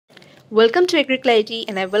Welcome to Agriclarity,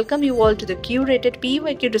 and I welcome you all to the curated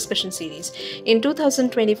PYQ discussion series. In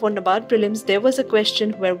 2024 NABARD prelims, there was a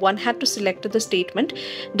question where one had to select the statement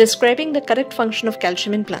describing the correct function of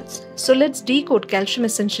calcium in plants. So let's decode calcium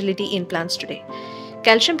essentiality in plants today.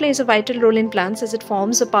 Calcium plays a vital role in plants as it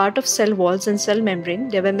forms a part of cell walls and cell membrane,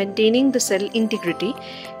 thereby maintaining the cell integrity.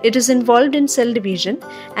 It is involved in cell division,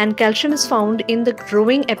 and calcium is found in the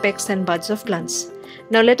growing apex and buds of plants.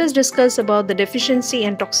 Now let us discuss about the deficiency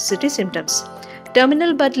and toxicity symptoms.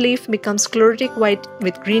 Terminal bud leaf becomes chlorotic white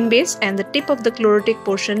with green base, and the tip of the chlorotic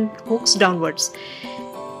portion hooks downwards.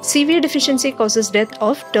 Severe deficiency causes death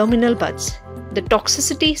of terminal buds. The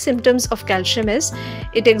toxicity symptoms of calcium is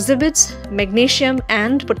it exhibits magnesium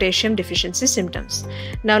and potassium deficiency symptoms.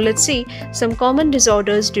 Now let's see some common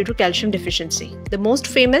disorders due to calcium deficiency. The most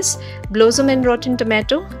famous, blossom end rot in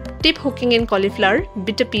tomato, tip hooking in cauliflower,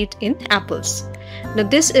 bitter pit in apples. Now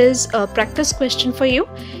this is a practice question for you.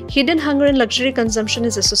 Hidden hunger and luxury consumption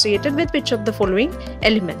is associated with which of the following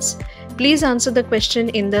elements? Please answer the question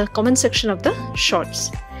in the comment section of the shorts.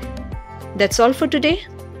 That's all for today.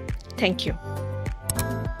 Thank you.